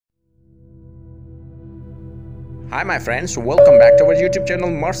Hi my friends, welcome back to our YouTube channel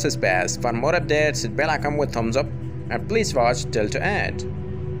Mars Space. For more updates, hit bell icon with thumbs up and please watch till to end.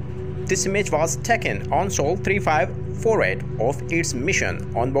 This image was taken on Sol 3548 of its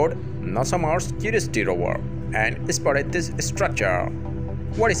mission on board NASA Mars Curiosity Rover and spotted this structure.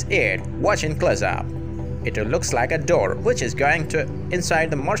 What is it? Watch in close up. It looks like a door which is going to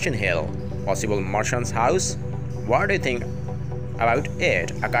inside the Martian hill. Possible Martian's house? What do you think about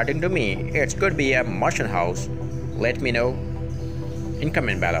it? According to me, it could be a Martian house. Let me know in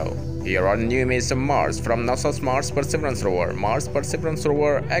comment below. Here are new images of Mars from NASA's Mars Perseverance Rover. Mars Perseverance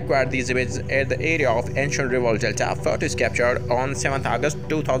Rover acquired these images at the area of ancient river delta. Photos captured on 7th August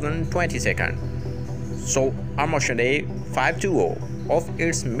 2022. So on Martian Day 520 of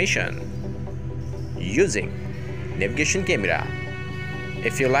its mission using navigation camera.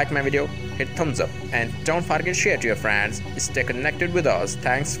 If you like my video, hit thumbs up and don't forget to share to your friends. Stay connected with us.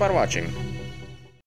 Thanks for watching.